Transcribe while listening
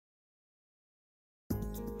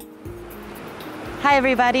Hi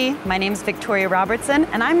everybody, my name is Victoria Robertson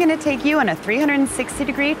and I'm going to take you on a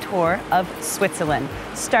 360-degree tour of Switzerland,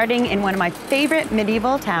 starting in one of my favorite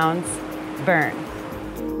medieval towns, Bern.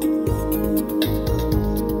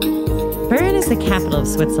 Bern is the capital of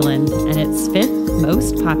Switzerland and its fifth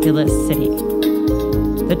most populous city.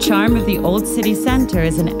 The charm of the old city center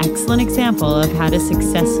is an excellent example of how to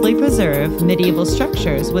successfully preserve medieval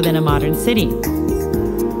structures within a modern city.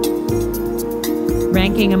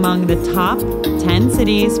 Ranking among the top 10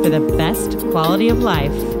 cities for the best quality of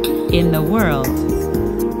life in the world,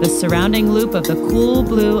 the surrounding loop of the cool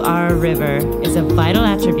blue Aare River is a vital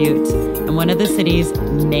attribute and one of the city's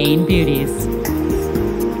main beauties.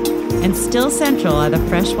 And still central are the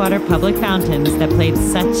freshwater public fountains that played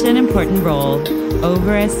such an important role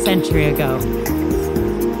over a century ago.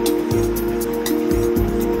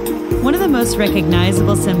 One of the most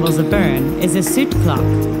recognizable symbols of Bern is a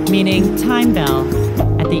Zuidklok, meaning time bell,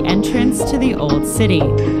 at the entrance to the old city.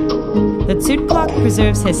 The Zuidklok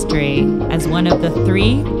preserves history as one of the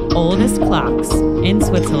 3 oldest clocks in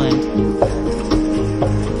Switzerland.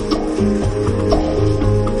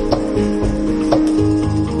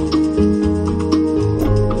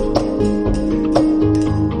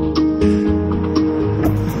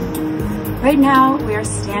 Right now, we are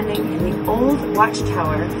standing in the old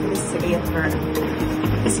watchtower for the city of Bern.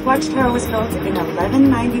 This watchtower was built in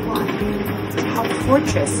 1191 to help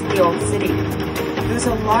fortress the old city. There was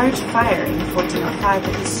a large fire in 1405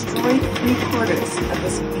 that destroyed 3/4 of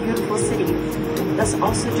this beautiful city, thus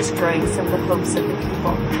also destroying some of the hopes of the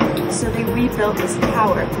people. So they rebuilt this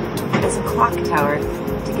tower as a clock tower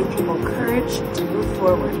to give people courage to move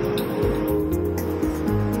forward.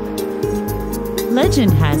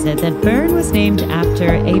 Legend has it that Bern was named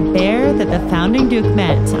after a bear that the founding duke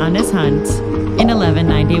met on his hunt in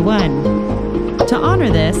 1191. To honor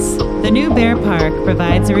this, the new bear park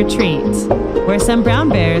provides a retreat where some brown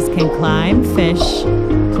bears can climb, fish,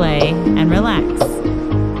 play, and relax.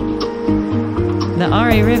 The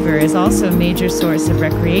Aare River is also a major source of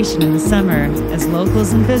recreation in the summer as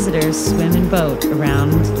locals and visitors swim and boat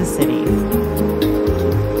around the city.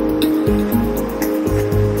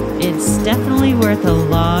 It's definitely worth a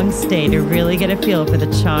long stay to really get a feel for the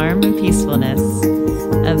charm and peacefulness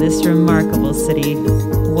of this remarkable city.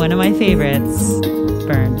 One of my favorites,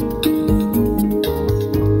 Bern.